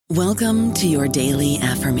Welcome to your daily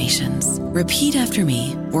affirmations. Repeat after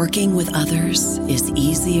me. Working with others is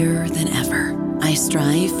easier than ever. I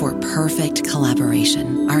strive for perfect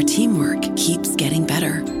collaboration. Our teamwork keeps getting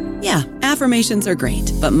better. Yeah, affirmations are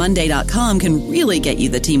great, but Monday.com can really get you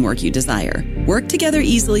the teamwork you desire. Work together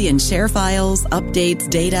easily and share files, updates,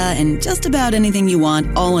 data, and just about anything you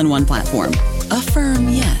want all in one platform. Affirm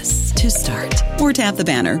yes to start, or tap the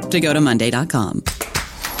banner to go to Monday.com.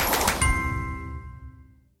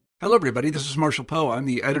 Hello, everybody. This is Marshall Poe. I'm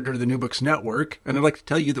the editor of the New Books Network, and I'd like to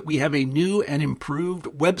tell you that we have a new and improved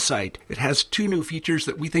website. It has two new features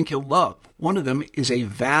that we think you'll love. One of them is a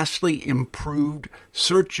vastly improved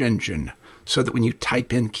search engine, so that when you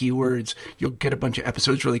type in keywords, you'll get a bunch of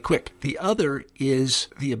episodes really quick. The other is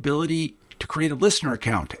the ability to create a listener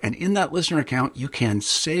account, and in that listener account, you can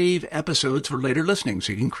save episodes for later listening,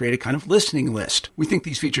 so you can create a kind of listening list. We think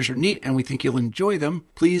these features are neat, and we think you'll enjoy them.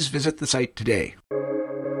 Please visit the site today.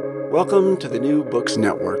 Welcome to the New Books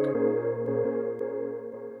Network.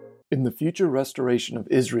 In the future restoration of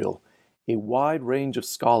Israel, a wide range of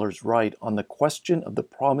scholars write on the question of the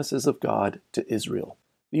promises of God to Israel.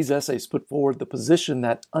 These essays put forward the position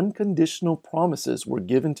that unconditional promises were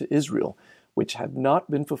given to Israel, which have not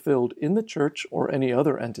been fulfilled in the church or any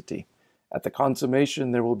other entity. At the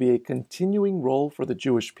consummation, there will be a continuing role for the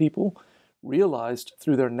Jewish people, realized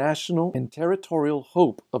through their national and territorial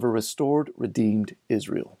hope of a restored, redeemed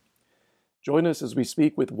Israel. Join us as we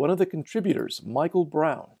speak with one of the contributors, Michael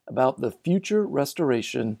Brown, about the future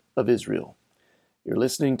restoration of Israel. You're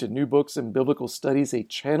listening to New Books and Biblical Studies, a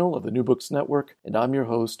channel of the New Books Network, and I'm your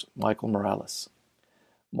host, Michael Morales.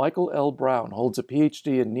 Michael L. Brown holds a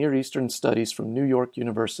PhD in Near Eastern Studies from New York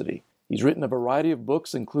University. He's written a variety of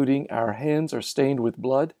books, including Our Hands Are Stained with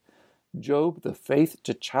Blood, Job, The Faith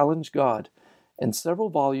to Challenge God, and several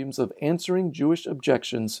volumes of Answering Jewish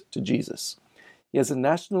Objections to Jesus. He has a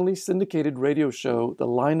nationally syndicated radio show, The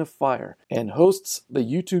Line of Fire, and hosts the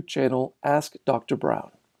YouTube channel Ask Dr.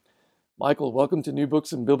 Brown. Michael, welcome to New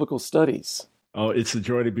Books and Biblical Studies. Oh, it's a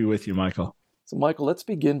joy to be with you, Michael. So, Michael, let's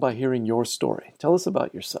begin by hearing your story. Tell us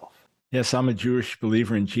about yourself. Yes, I'm a Jewish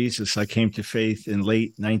believer in Jesus. I came to faith in late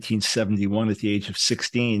 1971 at the age of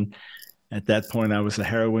 16. At that point, I was a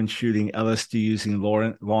heroin-shooting, LSD-using,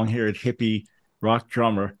 long-haired hippie rock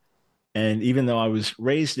drummer. And even though I was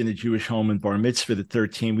raised in a Jewish home and bar mitzvah at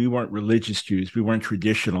 13, we weren't religious Jews. We weren't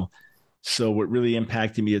traditional. So what really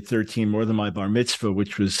impacted me at 13 more than my bar mitzvah,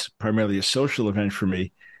 which was primarily a social event for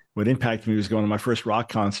me, what impacted me was going to my first rock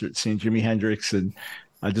concert, seeing Jimi Hendrix. And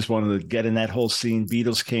I just wanted to get in that whole scene.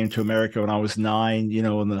 Beatles came to America when I was 9,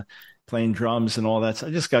 and playing drums and all that. So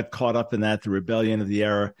I just got caught up in that, the rebellion of the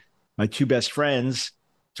era. My two best friends,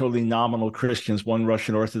 totally nominal Christians, one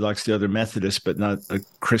Russian Orthodox, the other Methodist, but not a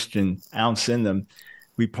Christian ounce in them.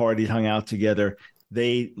 We partied, hung out together.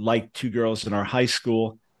 They liked two girls in our high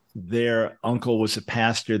school. Their uncle was a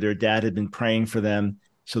pastor. Their dad had been praying for them.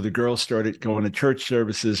 So the girls started going to church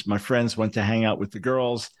services. My friends went to hang out with the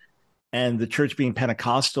girls. And the church being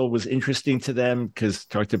Pentecostal was interesting to them because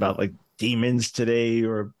talked about like demons today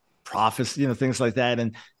or prophets, things like that.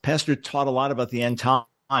 And pastor taught a lot about the end times,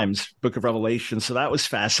 Book of Revelation. So that was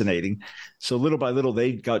fascinating. So little by little,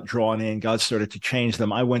 they got drawn in. God started to change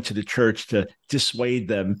them. I went to the church to dissuade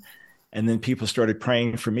them. And then people started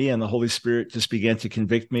praying for me, and the Holy Spirit just began to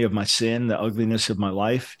convict me of my sin, the ugliness of my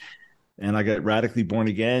life. And I got radically born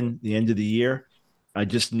again the end of the year. I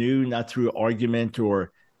just knew, not through argument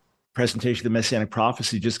or presentation of Messianic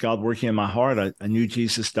prophecy, just God working in my heart. I knew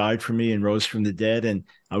Jesus died for me and rose from the dead, and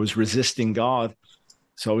I was resisting God.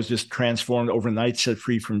 So I was just transformed overnight, set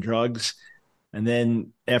free from drugs. And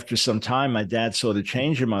then after some time, my dad saw the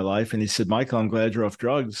change in my life, and he said, Michael, I'm glad you're off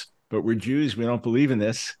drugs, but we're Jews. We don't believe in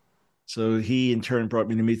this. So he, in turn, brought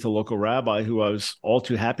me to meet the local rabbi, who I was all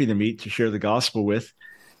too happy to meet, to share the gospel with,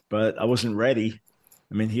 but I wasn't ready.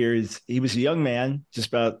 I mean, he was a young man, just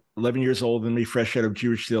about 11 years older than me, fresh out of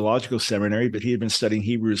Jewish Theological Seminary, but he had been studying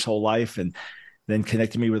Hebrew his whole life and then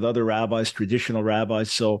connected me with other rabbis, traditional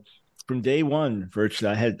rabbis. So from day one,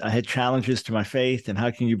 virtually, I had challenges to my faith, and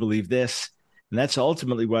how can you believe this? And that's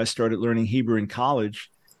ultimately why I started learning Hebrew in college,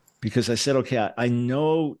 because I said, okay, I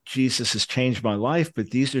know Jesus has changed my life, but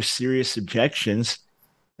these are serious objections,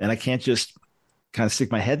 and I can't just kind of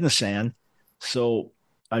stick my head in the sand. So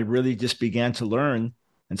I really just began to learn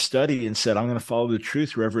and study and said, I'm going to follow the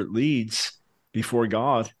truth wherever it leads before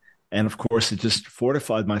God. And of course, it just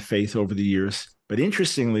fortified my faith over the years. But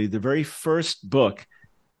interestingly, the very first book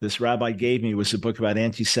this rabbi gave me was a book about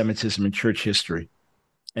anti-Semitism in church history.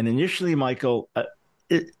 And initially, Michael,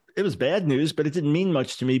 it was bad news, but it didn't mean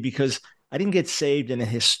much to me because I didn't get saved in a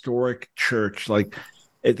historic church like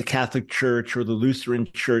at the Catholic Church or the Lutheran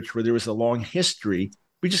Church, where there was a long history.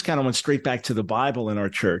 We just kind of went straight back to the Bible in our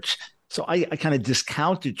church. So I kind of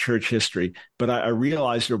discounted church history, but I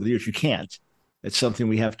realized over the years you can't. It's something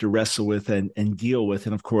we have to wrestle with and deal with.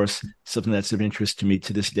 And of course, something that's of interest to me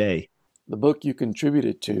to this day. The book you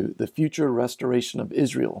contributed to, The Future Restoration of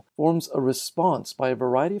Israel, forms a response by a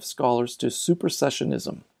variety of scholars to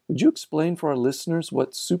supersessionism. Would you explain for our listeners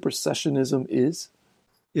what supersessionism is?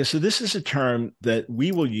 Yeah, so this is a term that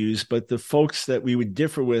we will use, but the folks that we would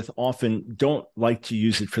differ with often don't like to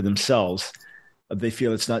use it for themselves. They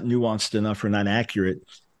feel it's not nuanced enough or not accurate.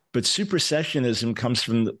 But supersessionism comes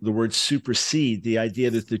from the word supersede, the idea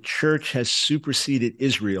that the church has superseded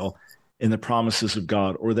Israel in the promises of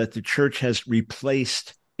God, or that the church has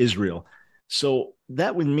replaced Israel. So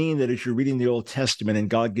that would mean that as you're reading the Old Testament and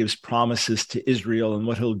God gives promises to Israel and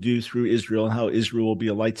what he'll do through Israel and how Israel will be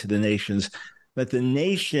a light to the nations, that the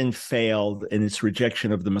nation failed in its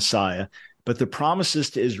rejection of the Messiah. But the promises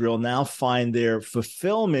to Israel now find their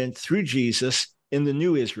fulfillment through Jesus in the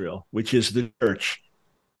new Israel, which is the church.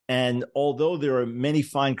 And although there are many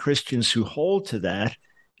fine Christians who hold to that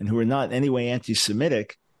and who are not in any way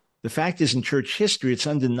anti-Semitic, the fact is in church history, it's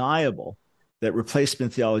undeniable that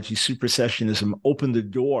replacement theology, supersessionism, opened the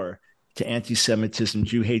door to anti-Semitism,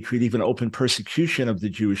 Jew hatred, even open persecution of the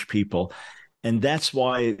Jewish people. And that's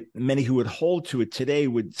why many who would hold to it today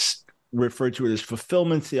would refer to it as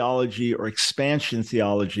fulfillment theology or expansion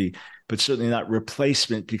theology, but certainly not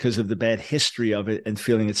replacement because of the bad history of it and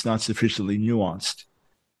feeling it's not sufficiently nuanced.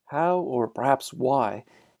 How, or perhaps why,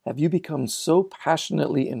 have you become so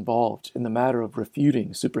passionately involved in the matter of refuting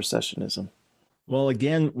supersessionism? Well,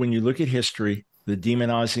 again, when you look at history, the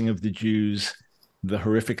demonizing of the Jews, the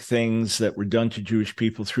horrific things that were done to Jewish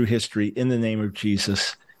people through history in the name of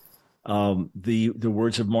Jesus, the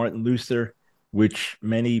words of Martin Luther, which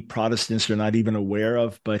many Protestants are not even aware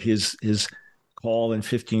of, but his call in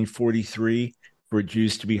 1543 for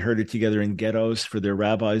Jews to be herded together in ghettos, for their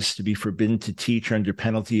rabbis to be forbidden to teach under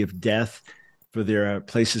penalty of death, for their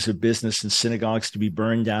places of business and synagogues to be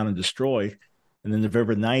burned down and destroyed. And then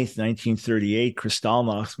November 9th, 1938,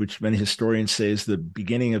 Kristallnacht, which many historians say is the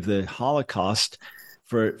beginning of the Holocaust,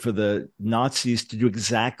 for the Nazis to do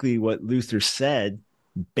exactly what Luther said,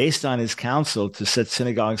 based on his counsel, to set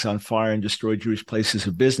synagogues on fire and destroy Jewish places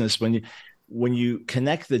of business. When you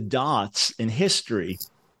connect the dots in history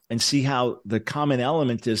and see how the common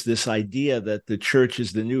element is this idea that the church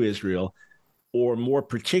is the new Israel, or more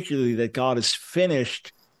particularly that God is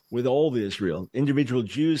finished with old Israel. Individual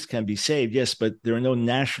Jews can be saved, yes, but there are no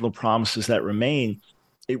national promises that remain.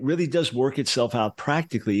 It really does work itself out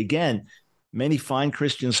practically. Again, many fine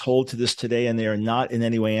Christians hold to this today, and they are not in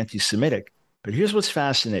any way anti-Semitic. But here's what's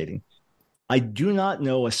fascinating. I do not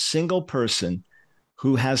know a single person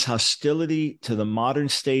who has hostility to the modern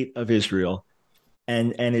state of Israel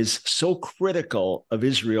and is so critical of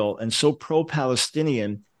Israel and so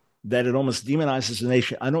pro-Palestinian that it almost demonizes the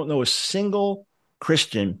nation. I don't know a single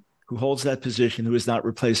Christian who holds that position who is not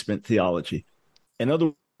replacement theology. In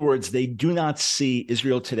other words, they do not see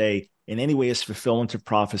Israel today in any way as fulfillment of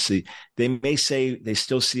prophecy. They may say they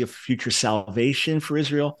still see a future salvation for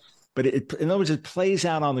Israel, but in other words, it plays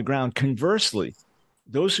out on the ground. Conversely,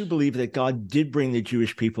 those who believe that God did bring the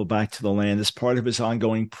Jewish people back to the land as part of his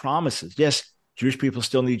ongoing promises. Yes, Jewish people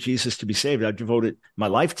still need Jesus to be saved. I've devoted my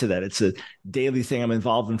life to that. It's a daily thing I'm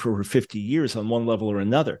involved in for over 50 years on one level or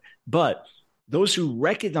another. But those who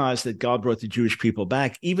recognize that God brought the Jewish people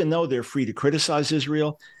back, even though they're free to criticize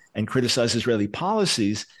Israel and criticize Israeli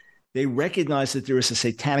policies, they recognize that there is a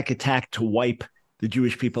satanic attack to wipe the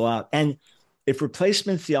Jewish people out. And if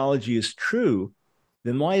replacement theology is true,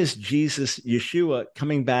 then why is Jesus, Yeshua,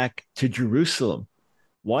 coming back to Jerusalem?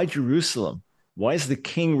 Why Jerusalem? Why is the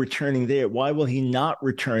king returning there? Why will he not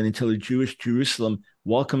return until the Jewish Jerusalem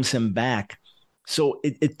welcomes him back? So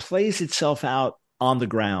it plays itself out on the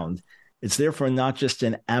ground. It's therefore not just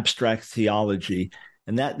an abstract theology.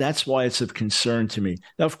 And that's why it's of concern to me.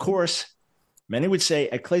 Now, of course, many would say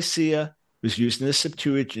ecclesia was used in the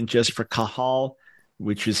Septuagint just for kahal,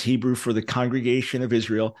 which is Hebrew for the congregation of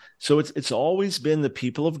Israel. So it's always been the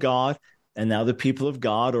people of God. And now the people of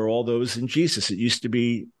God are all those in Jesus. It used to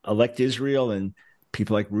be elect Israel and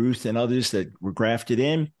people like Ruth and others that were grafted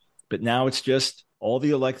in. But now it's just all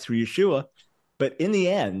the elect through Yeshua. But in the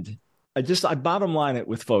end, I bottom line it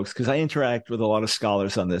with folks because I interact with a lot of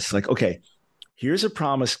scholars on this. Like, okay, here's a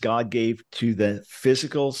promise God gave to the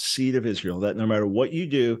physical seed of Israel that no matter what you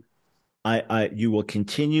do, you will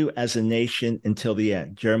continue as a nation until the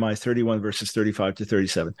end. Jeremiah 31, verses 35 to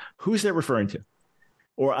 37. Who's that referring to?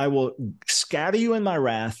 Or I will scatter you in my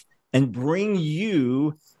wrath and bring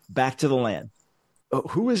you back to the land.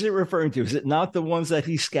 Who is it referring to? Is it not the ones that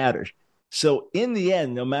he scattered? So in the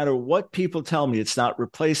end, no matter what people tell me, it's not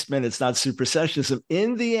replacement, it's not supersessionism.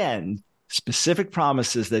 In the end, specific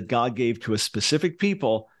promises that God gave to a specific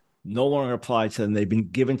people no longer apply to them. They've been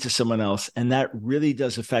given to someone else. And that really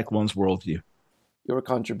does affect one's worldview. Your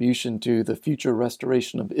contribution to the future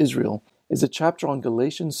restoration of Israel is a chapter on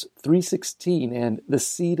Galatians 3:16 and the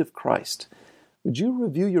seed of Christ. Would you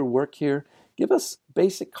review your work here? Give us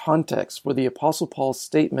basic context for the Apostle Paul's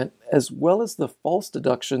statement, as well as the false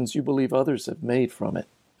deductions you believe others have made from it.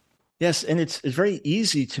 Yes, and it's very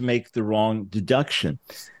easy to make the wrong deduction.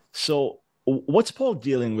 So what's Paul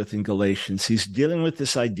dealing with in Galatians? He's dealing with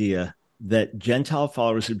this idea that Gentile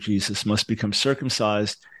followers of Jesus must become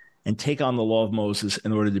circumcised and take on the law of Moses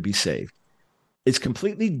in order to be saved. It's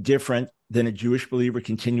completely different than a Jewish believer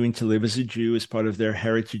continuing to live as a Jew as part of their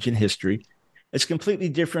heritage and history. It's completely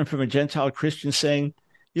different from a Gentile Christian saying,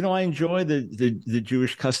 I enjoy the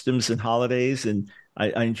Jewish customs and holidays, and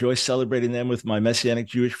I enjoy celebrating them with my Messianic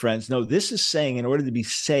Jewish friends. No, this is saying in order to be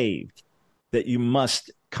saved, that you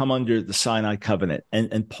must come under the Sinai covenant.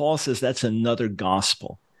 And Paul says that's another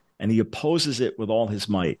gospel, and he opposes it with all his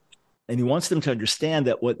might. And he wants them to understand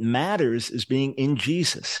that what matters is being in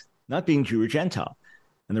Jesus, not being Jew or Gentile.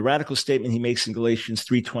 And the radical statement he makes in Galatians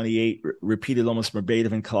 3:28, repeated almost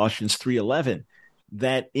verbatim in Colossians 3:11,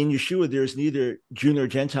 that in Yeshua there's neither Jew nor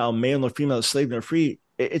Gentile, male nor female, slave nor free.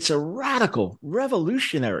 It's a radical,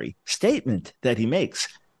 revolutionary statement that he makes.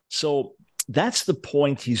 So that's the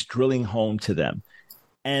point he's drilling home to them.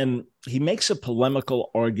 And he makes a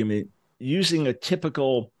polemical argument using a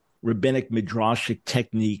typical rabbinic midrashic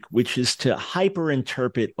technique, which is to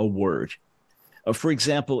hyperinterpret a word. For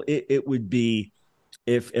example, it would be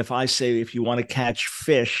if I say, if you want to catch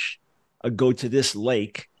fish, go to this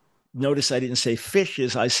lake. Notice I didn't say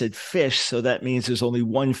fishes, I said fish. So that means there's only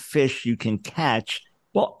one fish you can catch.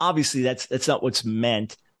 Well, obviously that's not what's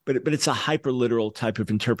meant, but it's a hyperliteral type of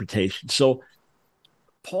interpretation. So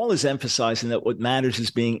Paul is emphasizing that what matters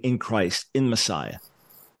is being in Christ, in Messiah.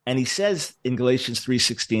 And he says in Galatians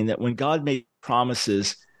 3:16 that when God made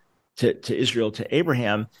promises to Israel, to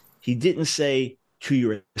Abraham, he didn't say to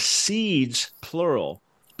your seeds, plural,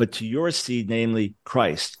 but to your seed, namely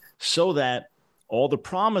Christ, so that all the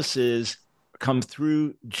promises come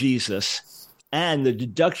through Jesus. And the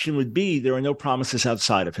deduction would be there are no promises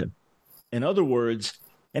outside of him. In other words,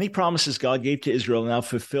 any promises God gave to Israel are now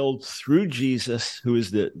fulfilled through Jesus, who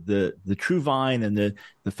is the true vine and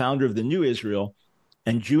the founder of the new Israel.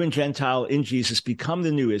 And Jew and Gentile in Jesus become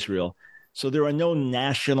the new Israel. So there are no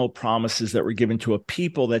national promises that were given to a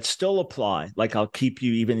people that still apply, like I'll keep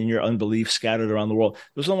you even in your unbelief scattered around the world.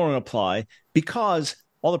 Those no longer apply because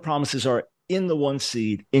all the promises are in the one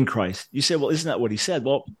seed, in Christ. You say, well, isn't that what he said?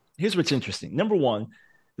 Well, here's what's interesting. Number one,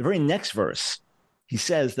 the very next verse, he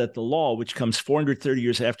says that the law, which comes 430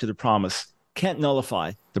 years after the promise, can't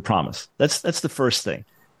nullify the promise. That's the first thing.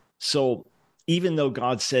 So even though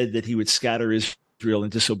God said that he would scatter Israel in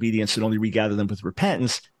disobedience and only regather them with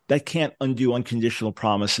repentance, that can't undo unconditional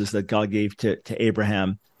promises that God gave to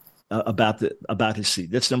Abraham about his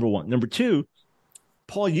seed. That's number one. Number two,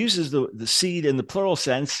 Paul uses the seed in the plural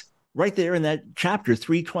sense right there in that chapter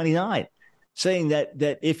 3:29, saying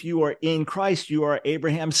that if you are in Christ, you are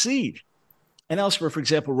Abraham's seed. And elsewhere, for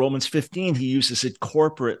example, Romans 15, he uses it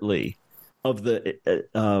corporately of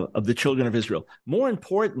the children of Israel. More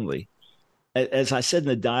importantly, as I said in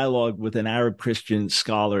a dialogue with an Arab Christian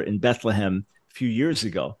scholar in Bethlehem a few years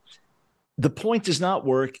ago, the point does not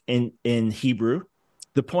work in Hebrew.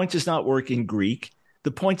 The point does not work in Greek.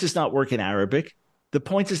 The point does not work in Arabic. The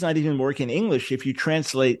point does not even work in English. If you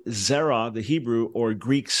translate zera, the Hebrew, or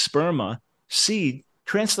Greek sperma, seed,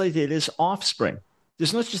 translate it as offspring.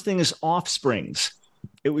 There's no such thing as offsprings.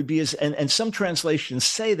 It would be and some translations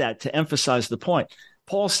say that to emphasize the point.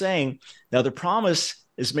 Paul's saying, now the promise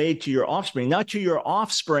is made to your offspring, not to your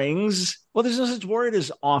offsprings. Well, there's no such word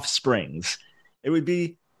as offsprings. It would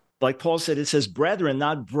be, like Paul said, it says brethren,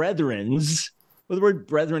 not brethrens. Well, the word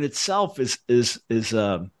brethren itself is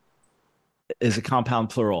a compound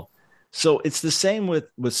plural. So it's the same with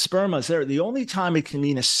sperma. The only time it can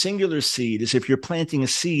mean a singular seed is if you're planting a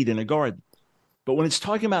seed in a garden. But when it's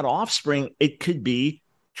talking about offspring, it could be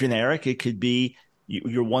generic. It could be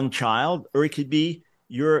your one child, or it could be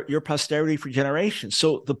your posterity for generations.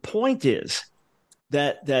 So the point is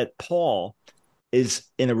that Paul is,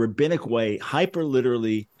 in a rabbinic way,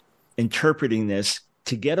 hyper-literally interpreting this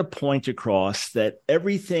to get a point across that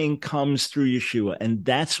everything comes through Yeshua, and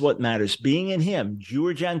that's what matters. Being in him, Jew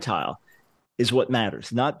or Gentile, is what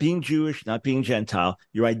matters. Not being Jewish, not being Gentile.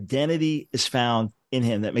 Your identity is found in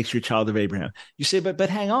him. That makes you a child of Abraham. You say, but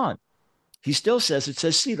hang on. he still says it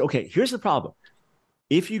says seed. Okay, here's the problem.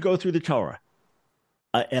 If you go through the Torah,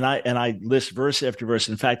 and I list verse after verse.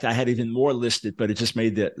 In fact, I had even more listed, but it just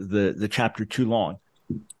made the chapter too long.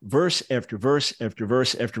 Verse after verse after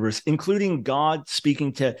verse after verse, including God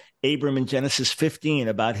speaking to Abram in Genesis 15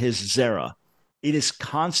 about his Zerah. It is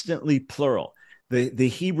constantly plural. The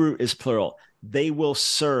Hebrew is plural. They will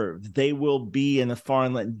serve. They will be in a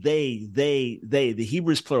foreign land. They. The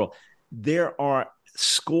Hebrew is plural. There are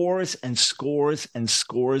scores and scores and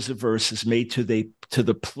scores of verses made to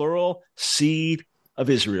the plural seed of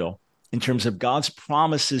Israel in terms of God's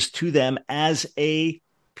promises to them as a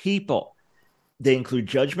people. They include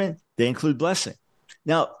judgment. They include blessing.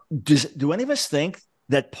 Now, do any of us think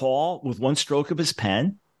that Paul, with one stroke of his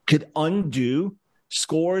pen, could undo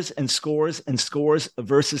scores and scores and scores of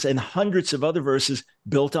verses and hundreds of other verses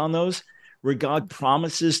built on those, where God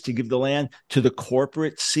promises to give the land to the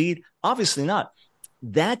corporate seed? Obviously not.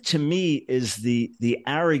 That, to me, is the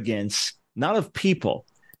arrogance, not of people,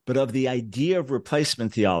 but of the idea of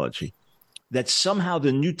replacement theology, that somehow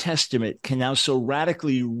the New Testament can now so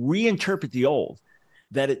radically reinterpret the Old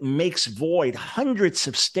that it makes void hundreds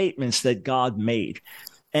of statements that God made.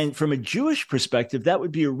 And from a Jewish perspective, that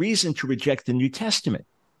would be a reason to reject the New Testament.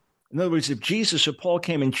 In other words, if Jesus or Paul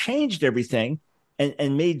came and changed everything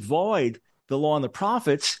and made void the law and the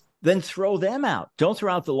prophets, then throw them out. Don't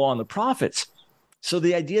throw out the law and the prophets. So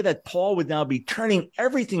the idea that Paul would now be turning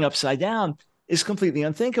everything upside down is completely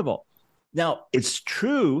unthinkable. Now, it's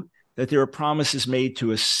true that there are promises made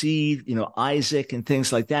to a seed, Isaac and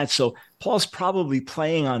things like that. So Paul's probably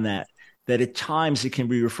playing on that at times it can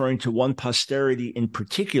be referring to one posterity in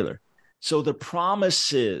particular. So the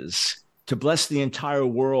promises to bless the entire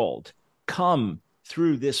world come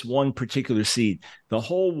through this one particular seed. The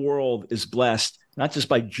whole world is blessed, not just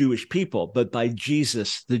by Jewish people, but by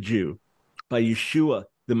Jesus, the Jew, by Yeshua,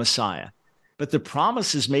 the Messiah. But the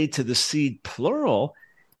promises made to the seed, plural,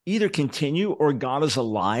 either continue or God is a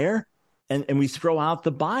liar, and we throw out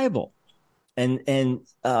the Bible. And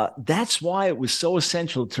that's why it was so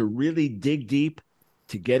essential to really dig deep,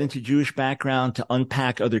 to get into Jewish background, to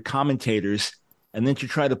unpack other commentators, and then to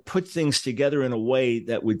try to put things together in a way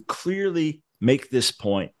that would clearly make this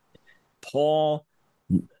point. Paul,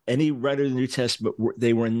 any writer of the New Testament,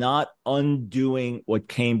 they were not undoing what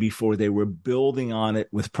came before. They were building on it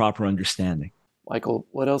with proper understanding. Michael,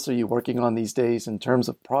 what else are you working on these days in terms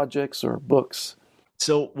of projects or books?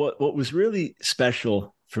 So what was really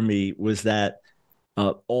special for me was that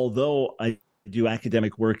although I do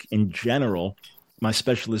academic work in general, my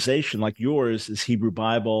specialization, like yours, is Hebrew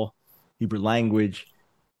Bible, Hebrew language,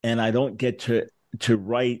 and I don't get to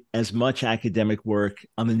write as much academic work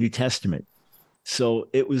on the New Testament. So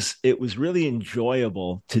it was really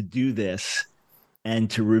enjoyable to do this and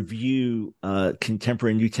to review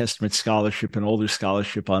contemporary New Testament scholarship and older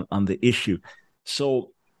scholarship on the issue.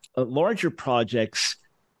 So larger projects,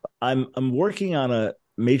 I'm working on a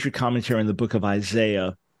major commentary on the book of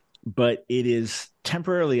Isaiah, but it is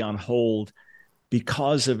temporarily on hold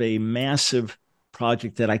because of a massive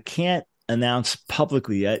project that I can't announce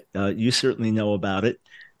publicly yet. You certainly know about it.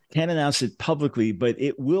 Can't announce it publicly, but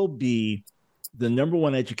it will be the number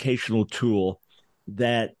one educational tool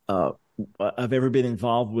that I've ever been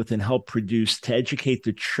involved with and helped produce to educate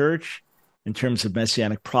the church in terms of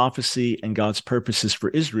messianic prophecy and God's purposes for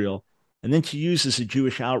Israel, and then to use as a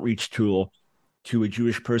Jewish outreach tool to a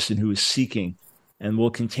Jewish person who is seeking. And we'll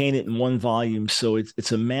contain it in one volume. So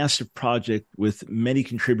it's a massive project with many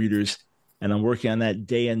contributors, and I'm working on that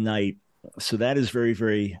day and night. So that is very,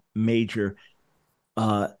 very major.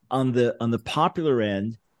 On the popular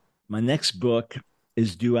end, my next book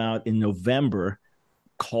is due out in November,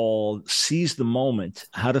 called Seize the Moment,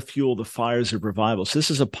 How to Fuel the Fires of Revival. So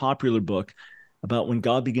this is a popular book about when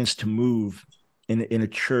God begins to move in a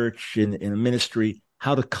church, in a ministry,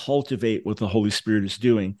 how to cultivate what the Holy Spirit is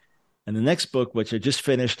doing. And the next book, which I just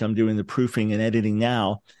finished, I'm doing the proofing and editing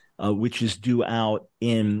now, which is due out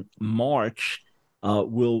in March,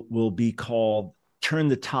 will be called Turn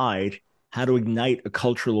the Tide, How to Ignite a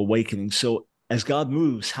Cultural Awakening. So as God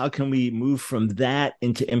moves, how can we move from that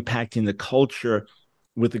into impacting the culture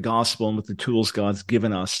with the gospel and with the tools God's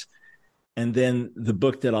given us? And then the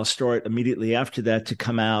book that I'll start immediately after that to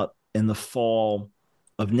come out in the fall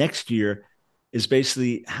of next year is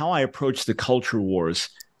basically how I approach the culture wars,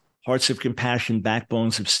 hearts of compassion,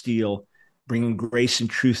 backbones of steel, bringing grace and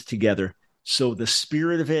truth together. So the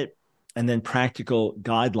spirit of it, and then practical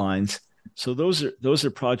guidelines. So those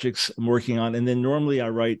are projects I'm working on. And then normally I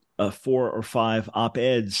write 4 or 5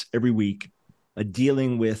 op-eds every week,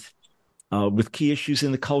 dealing with key issues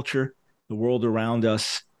in the culture, the world around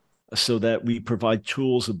us, so that we provide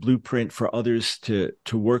tools, a blueprint for others to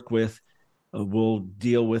work with. We'll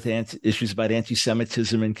deal with issues about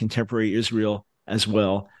anti-Semitism in contemporary Israel as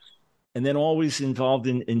well. And then always involved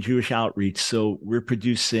in Jewish outreach. So we're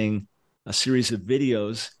producing a series of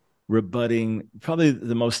videos rebutting probably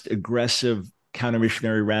the most aggressive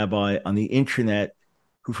counter-missionary rabbi on the internet,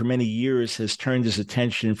 who for many years has turned his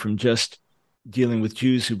attention from just dealing with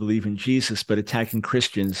Jews who believe in Jesus, but attacking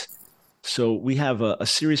Christians. So we have a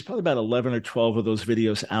series, probably about 11 or 12 of those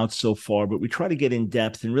videos out so far, but we try to get in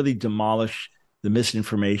depth and really demolish the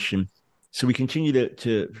misinformation. So we continue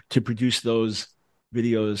to produce those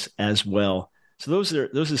videos as well. So those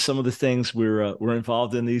are some of the things we're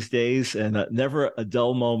involved in these days, and never a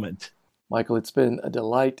dull moment. Michael, it's been a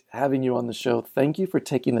delight having you on the show. Thank you for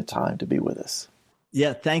taking the time to be with us.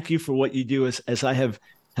 Yeah, thank you for what you do. As I have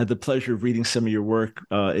had the pleasure of reading some of your work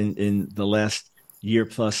in the last year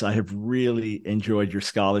plus, I have really enjoyed your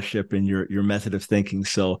scholarship and your method of thinking.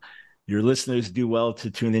 So your listeners do well to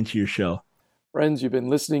tune into your show. Friends, you've been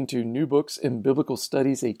listening to New Books in Biblical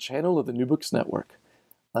Studies, a channel of the New Books Network.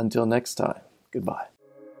 Until next time, goodbye.